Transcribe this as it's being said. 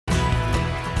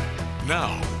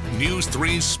Now, News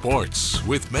 3 Sports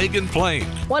with Megan Plain.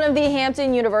 One of the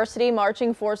Hampton University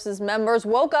Marching Forces members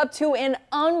woke up to an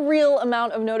unreal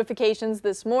amount of notifications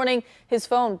this morning, his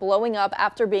phone blowing up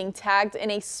after being tagged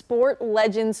in a sport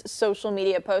legend's social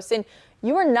media post. And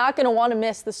you are not going to want to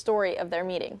miss the story of their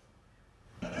meeting.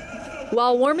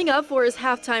 While warming up for his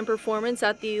halftime performance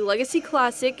at the Legacy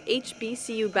Classic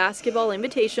HBCU Basketball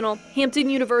Invitational, Hampton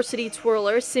University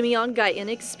twirler Simeon Guyton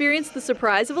experienced the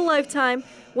surprise of a lifetime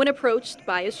when approached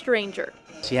by a stranger.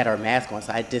 She had her mask on,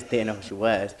 so I just didn't know who she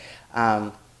was.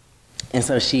 And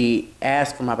so she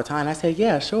asked for my baton. I said,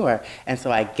 yeah, sure. And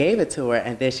so I gave it to her,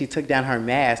 and then she took down her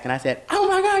mask, and I said, oh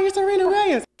my God, you're Serena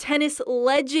Williams. Tennis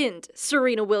legend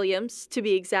Serena Williams, to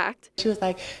be exact. She was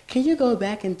like, can you go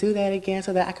back and do that again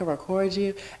so that I can record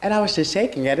you? And I was just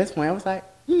shaking at this point. I was like,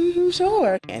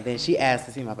 sure. And then she asked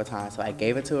to see my baton, so I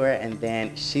gave it to her, and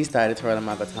then she started twirling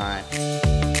my baton.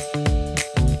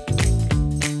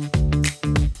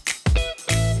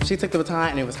 She took the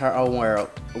baton and it was her own world.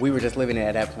 We were just living it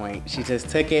at that point. She just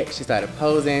took it, she started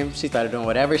posing, she started doing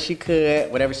whatever she could,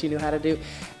 whatever she knew how to do,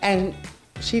 and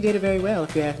she did it very well,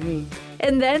 if you ask me.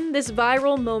 And then this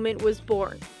viral moment was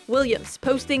born. Williams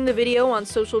posting the video on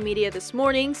social media this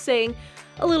morning saying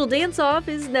a little dance-off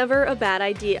is never a bad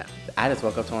idea. I just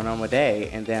woke up to a normal day,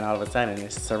 and then all of a sudden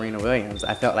it's Serena Williams.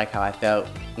 I felt like how I felt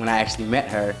when I actually met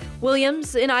her.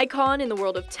 Williams, an icon in the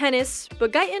world of tennis,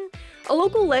 but Guyton, a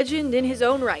local legend in his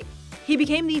own right. He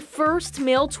became the first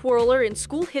male twirler in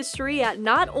school history at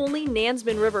not only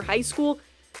Nansemond River High School,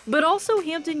 but also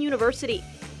Hampton University.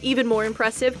 Even more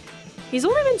impressive, he's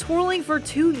only been twirling for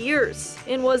 2 years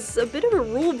and was a bit of a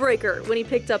rule breaker when he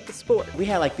picked up the sport. We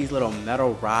had like these little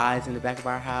metal rods in the back of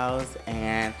our house,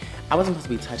 and I wasn't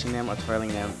supposed to be touching them or twirling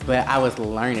them, but I was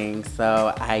learning,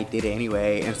 so I did it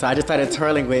anyway. And so I just started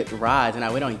twirling with rods, and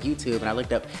I went on YouTube and I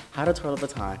looked up how to twirl a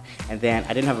baton. And then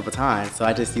I didn't have a baton, so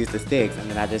I just used the sticks, and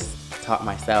then I just taught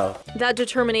myself. That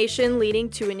determination leading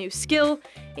to a new skill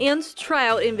and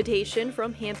tryout invitation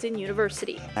from Hampton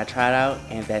University. I tried out,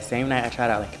 and that same night I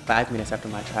tried out, like 5 minutes after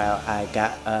my trial, I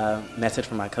got a message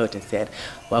from my coach and said,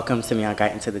 welcome Simeon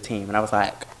Guyton to the team. And I was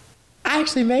like, I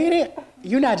actually made it?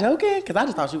 You're not joking? Because I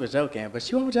just thought she was joking, but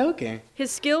she wasn't joking.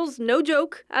 His skills, no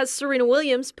joke, as Serena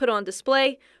Williams put on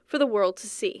display for the world to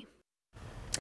see.